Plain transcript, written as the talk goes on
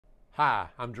Hi,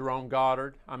 I'm Jerome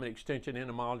Goddard. I'm an extension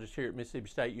entomologist here at Mississippi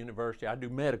State University. I do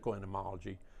medical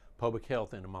entomology, public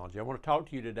health entomology. I want to talk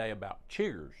to you today about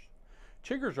chiggers.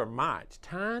 Chiggers are mites,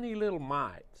 tiny little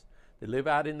mites that live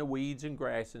out in the weeds and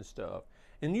grass and stuff.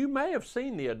 And you may have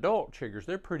seen the adult chiggers.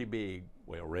 They're pretty big,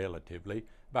 well, relatively,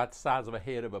 about the size of a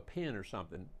head of a pin or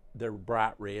something. They're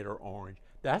bright red or orange.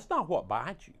 That's not what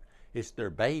bites you. It's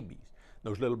their babies.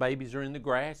 Those little babies are in the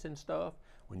grass and stuff.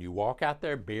 When you walk out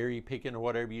there berry picking or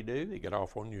whatever you do, they get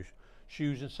off on your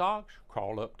shoes and socks,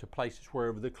 crawl up to places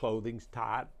wherever the clothing's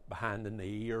tight, behind the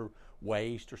knee or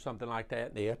waist or something like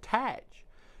that. They attach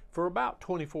for about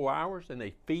 24 hours and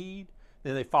they feed,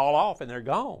 then they fall off and they're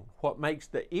gone. What makes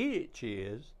the itch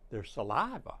is their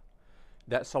saliva.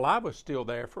 That saliva is still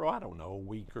there for, I don't know, a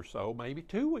week or so, maybe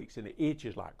 2 weeks, and the itch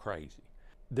is like crazy.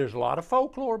 There's a lot of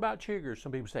folklore about chiggers.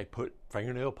 Some people say put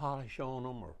fingernail polish on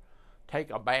them or take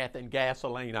a bath in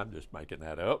gasoline. I'm just making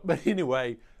that up. But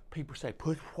anyway, people say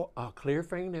put clear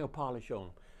fingernail polish on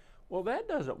them. Well, that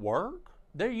doesn't work.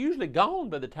 They're usually gone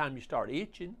by the time you start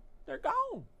itching. They're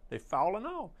gone. They've fallen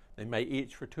off. They may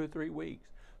itch for 2 or 3 weeks.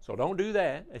 So don't do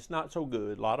that. It's not so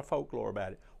good. A lot of folklore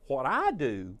about it. What I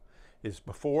do is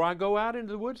before I go out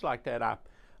into the woods like that,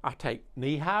 I take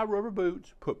knee-high rubber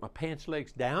boots, put my pants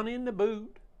legs down in the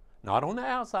boot, not on the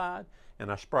outside,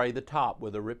 and I spray the top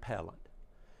with a repellent.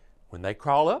 When they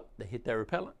crawl up, they hit their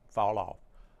repellent, fall off.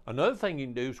 Another thing you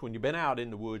can do is when you've been out in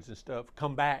the woods and stuff,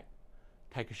 come back,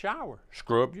 take a shower,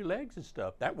 scrub your legs and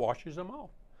stuff. That washes them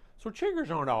off. So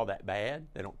chiggers aren't all that bad.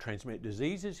 They don't transmit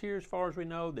diseases here as far as we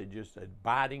know. They're just a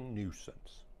biting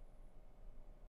nuisance.